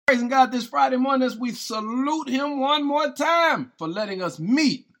Praising God this Friday morning as we salute him one more time for letting us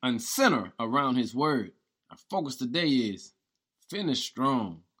meet and center around his word. Our focus today is finish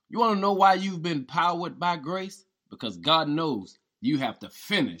strong. You want to know why you've been powered by grace? Because God knows you have to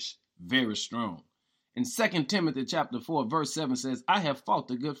finish very strong. In 2 Timothy chapter 4, verse 7 says, I have fought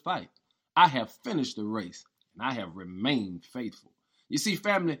the good fight. I have finished the race, and I have remained faithful. You see,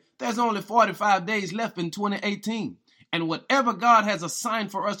 family, there's only 45 days left in 2018. And whatever God has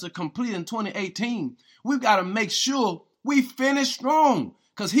assigned for us to complete in 2018, we've got to make sure we finish strong,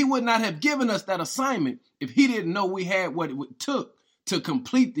 because he would not have given us that assignment if he didn't know we had what it took to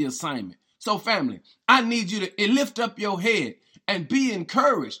complete the assignment. So family, I need you to lift up your head and be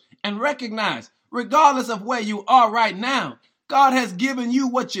encouraged and recognize, regardless of where you are right now, God has given you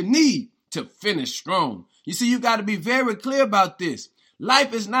what you need to finish strong. You see, you got to be very clear about this.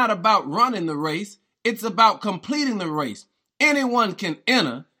 Life is not about running the race. It's about completing the race. Anyone can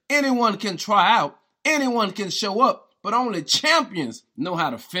enter, anyone can try out, anyone can show up, but only champions know how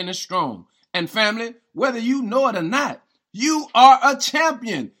to finish strong. And family, whether you know it or not, you are a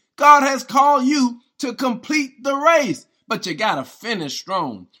champion. God has called you to complete the race, but you got to finish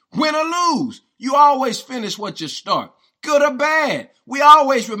strong. Win or lose, you always finish what you start. Good or bad, we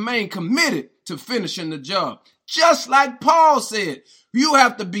always remain committed to finishing the job. Just like Paul said, you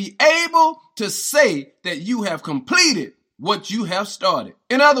have to be able to say that you have completed what you have started.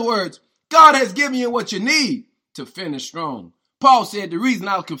 In other words, God has given you what you need to finish strong. Paul said the reason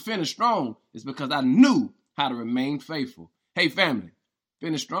I can finish strong is because I knew how to remain faithful. Hey family,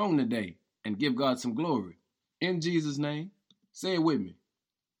 finish strong today and give God some glory. In Jesus' name, say it with me.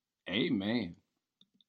 Amen.